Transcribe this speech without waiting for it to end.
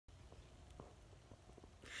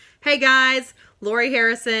Hey guys, Lori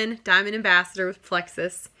Harrison, Diamond Ambassador with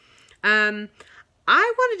Plexus. I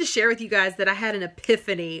wanted to share with you guys that I had an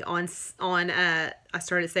epiphany on I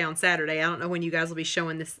started to say on Saturday. I don't know when you guys will be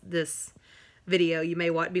showing this video. You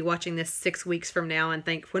may be watching this 6 weeks from now and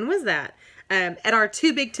think, when was that? At our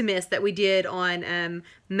Too Big to Miss that we did on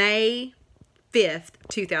May 5th,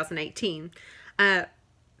 2018.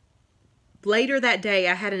 Later that day,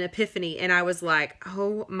 I had an epiphany, and I was like,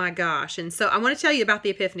 oh my gosh. And so I want to tell you about the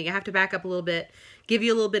epiphany. I have to back up a little bit, give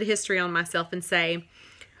you a little bit of history on myself, and say,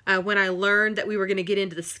 when I learned that we were going to get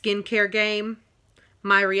into the skincare game,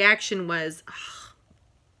 my reaction was, oh,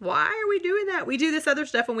 why are we doing that? We do this other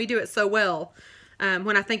stuff and we do it so well.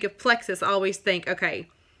 When I think of Plexus, I always think, okay,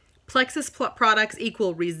 Plexus products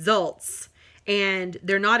equal results, and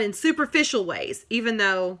they're not in superficial ways, even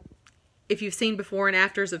though if you've seen before and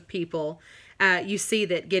afters of people, you see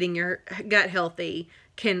that getting your gut healthy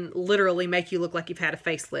can literally make you look like you've had a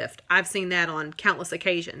facelift. I've seen that on countless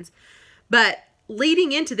occasions. But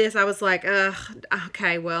leading into this, I was like,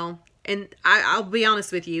 okay, well, and I'll be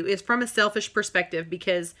honest with you, it's from a selfish perspective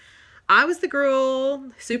because I was the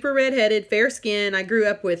girl, super redheaded, fair skin. I grew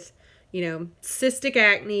up with, cystic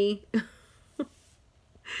acne.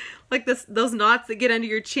 Like those knots that get under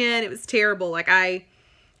your chin. It was terrible. Like I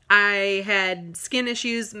had skin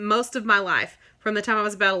issues most of my life. From the time I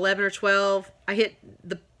was about 11 or 12, I hit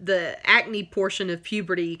the acne portion of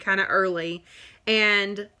puberty kind of early.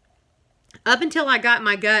 And up until I got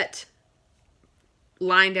my gut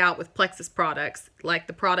lined out with Plexus products, like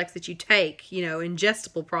the products that you take,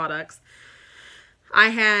 ingestible products, I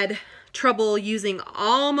had trouble using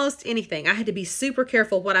almost anything. I had to be super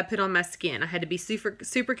careful what I put on my skin. I had to be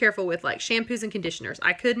super careful with like shampoos and conditioners.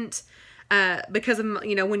 I couldn't, because of,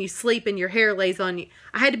 when you sleep and your hair lays on you,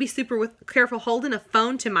 I had to be super careful holding a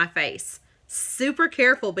phone to my face. Super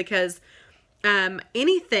careful because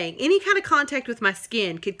any kind of contact with my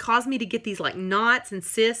skin could cause me to get these like knots and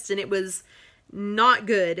cysts, and it was not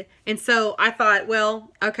good. And so I thought,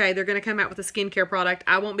 well, okay, they're going to come out with a skincare product.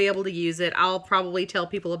 I won't be able to use it. I'll probably tell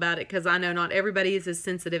people about it because I know not everybody is as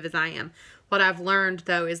sensitive as I am. What I've learned,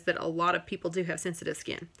 though, is that a lot of people do have sensitive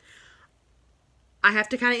skin. I have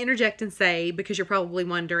to kind of interject and say, because you're probably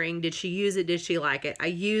wondering, did she use it? Did she like it? I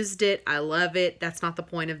used it. I love it. That's not the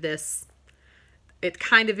point of this. It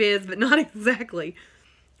kind of is, but not exactly.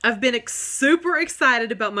 I've been super excited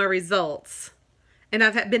about my results. And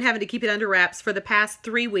I've been having to keep it under wraps for the past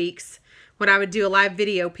 3 weeks. When I would do a live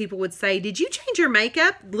video, people would say, did you change your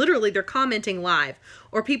makeup? Literally, they're commenting live.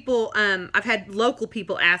 Or people, I've had local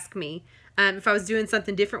people ask me if I was doing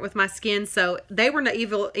something different with my skin. So they were not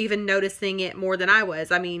even noticing it more than I was.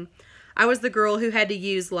 I mean, I was the girl who had to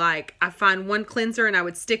use, like, I find one cleanser and I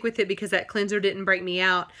would stick with it because that cleanser didn't break me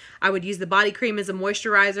out. I would use the body cream as a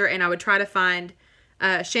moisturizer, and I would try to find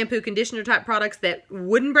shampoo, conditioner type products that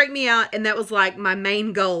wouldn't break me out. And that was like my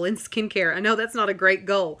main goal in skincare. I know that's not a great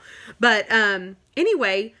goal. But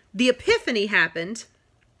anyway, the epiphany happened,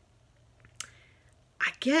 I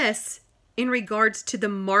guess, in regards to the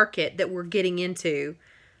market that we're getting into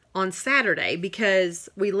on Saturday, because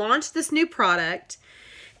we launched this new product,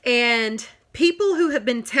 and people who have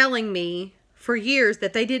been telling me for years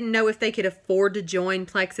that they didn't know if they could afford to join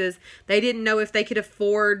Plexus, they didn't know if they could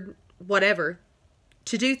afford whatever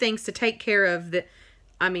to do things to take care of the,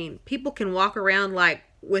 I mean, people can walk around like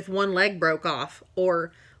with one leg broke off,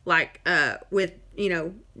 or like with,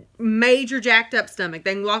 major jacked up stomach.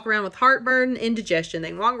 They can walk around with heartburn, indigestion. They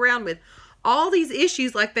can walk around with all these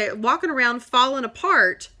issues, like they're walking around falling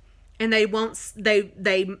apart, and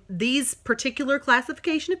these particular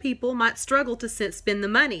classification of people might struggle to spend the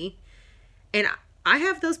money. And I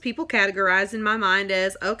have those people categorized in my mind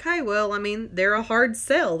as, okay, well, I mean, they're a hard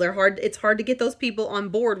sell. It's hard to get those people on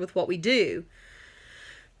board with what we do.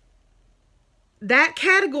 That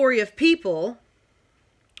category of people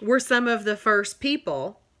were some of the first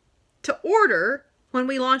people to order when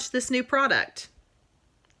we launched this new product.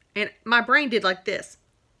 And my brain did like this.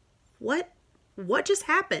 What just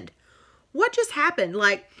happened? What just happened?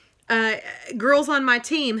 Like, girls on my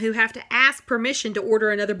team who have to ask permission to order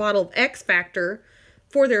another bottle of X Factor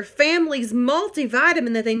for their family's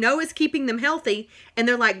multivitamin that they know is keeping them healthy, and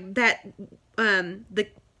they're like, the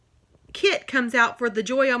kit comes out for the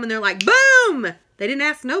Joyome, and they're like, boom! They didn't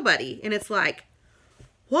ask nobody. And it's like,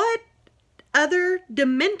 what other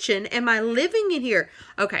dimension am I living in here?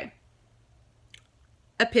 Okay.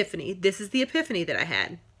 Epiphany. This is the epiphany that I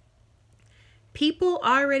had. People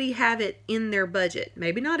already have it in their budget.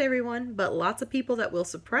 Maybe not everyone, but lots of people that will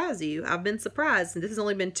surprise you. I've been surprised, and this has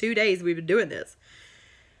only been 2 days we've been doing this.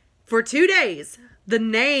 For 2 days, the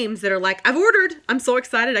names that are like, I've ordered, I'm so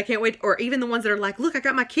excited, I can't wait. Or even the ones that are like, look, I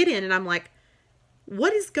got my kit in. And I'm like,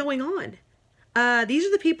 what is going on? These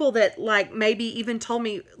are the people that like maybe even told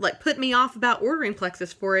me, like put me off about ordering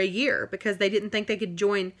Plexus for a year because they didn't think they could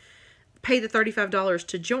pay the $35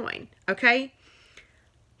 to join. Okay.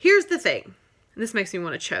 Here's the thing. This makes me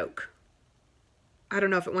want to choke. I don't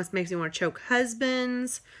know if it makes me want to choke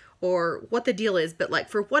husbands or what the deal is, but like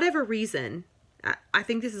for whatever reason, I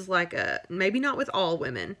think this is like maybe not with all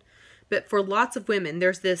women, but for lots of women,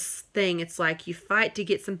 there's this thing. It's like you fight to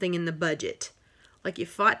get something in the budget. Like you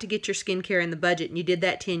fought to get your skincare in the budget and you did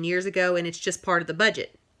that 10 years ago and it's just part of the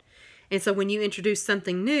budget. And so when you introduce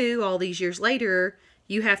something new all these years later,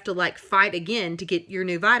 you have to like fight again to get your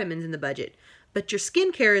new vitamins in the budget. But your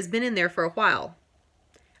skincare has been in there for a while.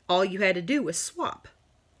 All you had to do was swap.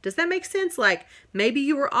 Does that make sense? Like maybe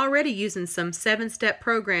you were already using some 7-step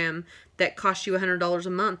program that cost you $100 a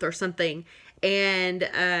month or something. And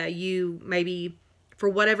you maybe for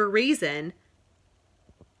whatever reason,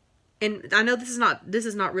 and I know this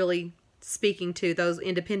is not really speaking to those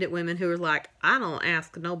independent women who are like, I don't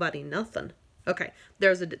ask nobody nothing. Okay,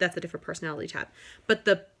 that's a different personality type. But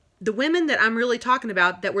the women that I'm really talking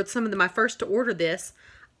about that were some of my first to order this,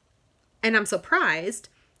 and I'm surprised,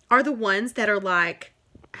 are the ones that are like,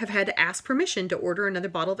 have had to ask permission to order another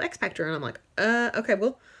bottle of X-Factor. And I'm like, okay,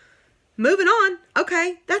 well, moving on.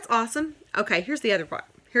 Okay, that's awesome. Okay, here's the other part.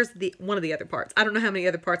 Here's one of the other parts. I don't know how many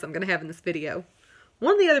other parts I'm going to have in this video.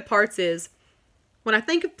 One of the other parts is, when I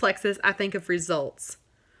think of Plexus, I think of results.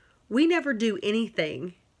 We never do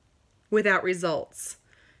anything without results.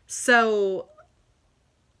 So,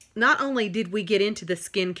 not only did we get into the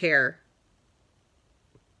skincare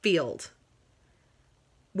field,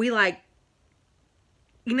 we like,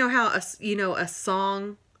 you know how a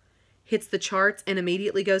song hits the charts and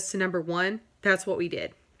immediately goes to #1? That's what we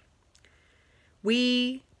did.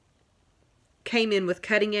 We came in with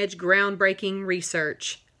cutting edge, groundbreaking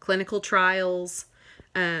research, clinical trials,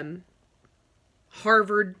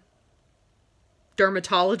 Harvard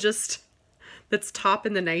dermatologist that's top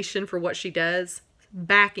in the nation for what she does,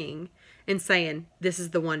 backing and saying, this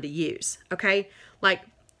is the one to use. Okay. Like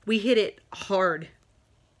we hit it hard.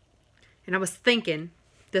 And I was thinking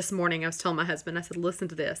this morning, I was telling my husband, I said, listen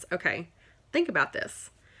to this. Okay. Think about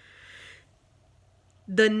this.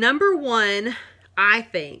 The #1, I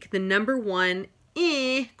think the #1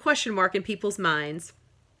 question mark in people's minds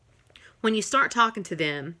when you start talking to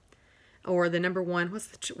them, or the #1, what's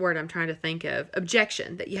the word I'm trying to think of?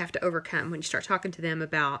 Objection that you have to overcome when you start talking to them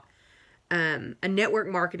about a network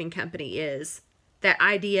marketing company is that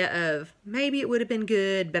idea of maybe it would have been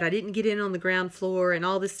good, but I didn't get in on the ground floor and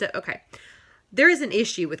all this stuff. Okay. There is an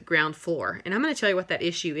issue with ground floor, and I'm going to tell you what that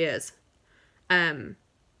issue is.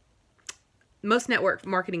 Most network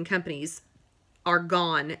marketing companies are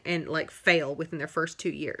gone and like fail within their first 2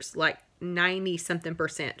 years. Like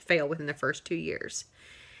 90-something% fail within the first 2 years.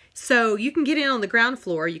 So you can get in on the ground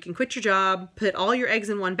floor, you can quit your job, put all your eggs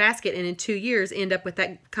in one basket, and in 2 years end up with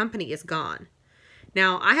that company is gone.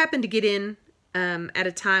 Now, I happened to get in at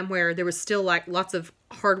a time where there was still like lots of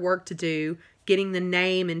hard work to do, getting the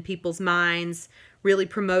name in people's minds, really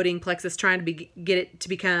promoting Plexus, trying to get it to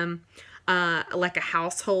become like a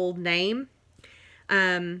household name.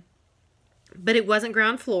 But it wasn't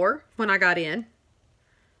ground floor when I got in.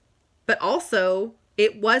 But also,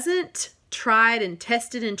 it wasn't tried and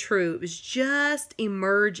tested and true. It was just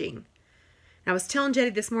emerging. And I was telling Jetty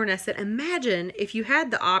this morning, I said, imagine if you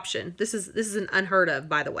had the option. This is an unheard of,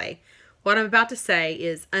 by the way. What I'm about to say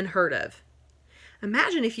is unheard of.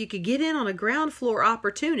 Imagine if you could get in on a ground floor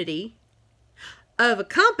opportunity of a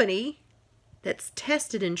company that's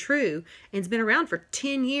tested and true and's been around for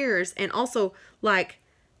 10 years and also like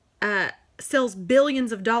sells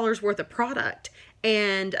billions of dollars worth of product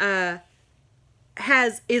and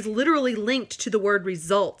is literally linked to the word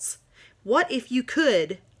results. What if you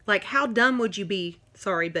could, like, how dumb would you be?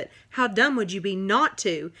 Sorry, but how dumb would you be not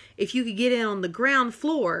to if you could get in on the ground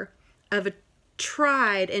floor of a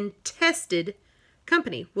tried and tested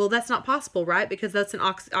company? Well, that's not possible, right? Because that's an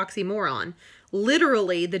oxymoron.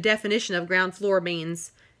 Literally, the definition of ground floor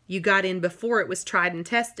means you got in before it was tried and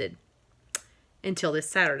tested. Until this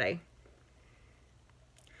Saturday.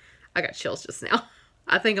 I got chills just now.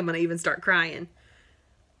 I think I'm going to even start crying.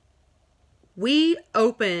 We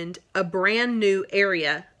opened a brand new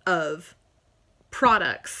area of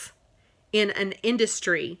products in an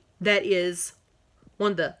industry that is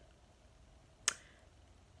one of the,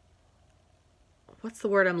 what's the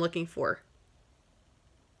word I'm looking for?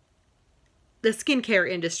 The skincare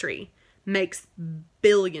industry makes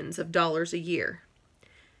billions of dollars a year.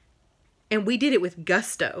 And we did it with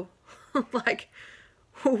gusto. Like,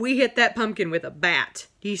 we hit that pumpkin with a bat.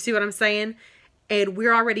 Do you see what I'm saying? And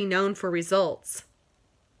we're already known for results.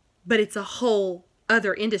 But it's a whole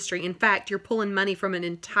other industry. In fact, you're pulling money from an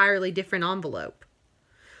entirely different envelope.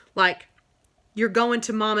 Like, you're going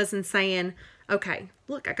to mamas and saying, okay,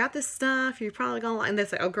 look, I got this stuff. You're probably going to like, and they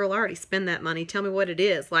say, oh girl, I already spend that money. Tell me what it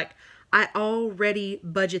is. Like, I already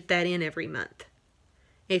budget that in every month.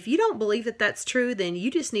 If you don't believe that that's true, then you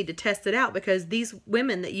just need to test it out, because these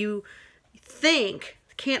women that you think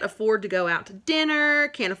can't afford to go out to dinner,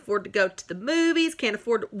 can't afford to go to the movies, can't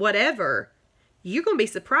afford whatever, you're going to be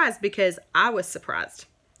surprised, because I was surprised.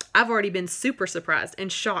 I've already been super surprised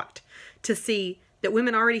and shocked to see that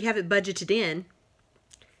women already have it budgeted in,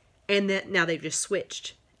 and that now they've just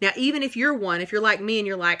switched. Now, even if you're one, if you're like me and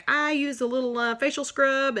you're like, I use a little facial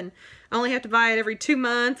scrub and I only have to buy it every 2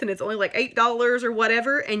 months and it's only like $8 or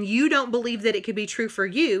whatever, and you don't believe that it could be true for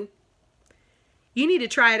you, you need to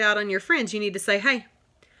try it out on your friends. You need to say, hey,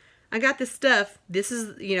 I got this stuff. This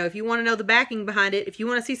is, you know, if you want to know the backing behind it, if you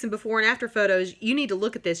want to see some before and after photos, you need to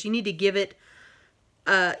look at this. You need to give it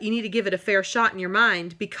a fair shot in your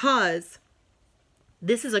mind, because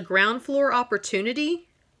this is a ground floor opportunity,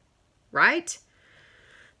 right?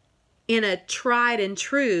 In a tried and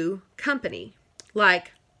true company,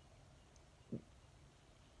 like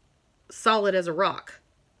solid as a rock.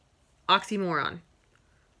 Oxymoron.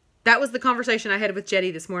 That was the conversation I had with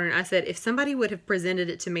Jetty this morning. I said, if somebody would have presented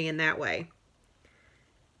it to me in that way,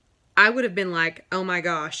 I would have been like, oh my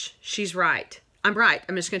gosh, she's right. I'm right.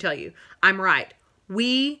 I'm just going to tell you, I'm right.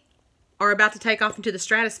 We are about to take off into the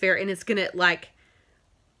stratosphere, and it's going to, like,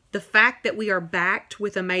 the fact that we are backed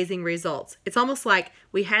with amazing results. It's almost like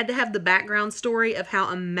we had to have the background story of how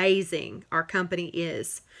amazing our company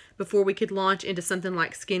is before we could launch into something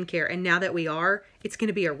like skincare. And now that we are, it's going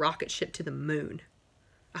to be a rocket ship to the moon.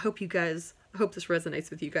 I hope this resonates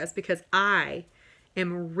with you guys, because I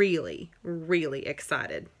am really, really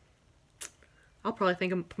excited. I'll probably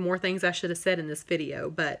think of more things I should have said in this video,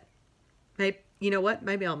 but maybe, you know what?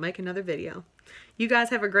 Maybe I'll make another video. You guys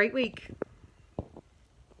have a great week.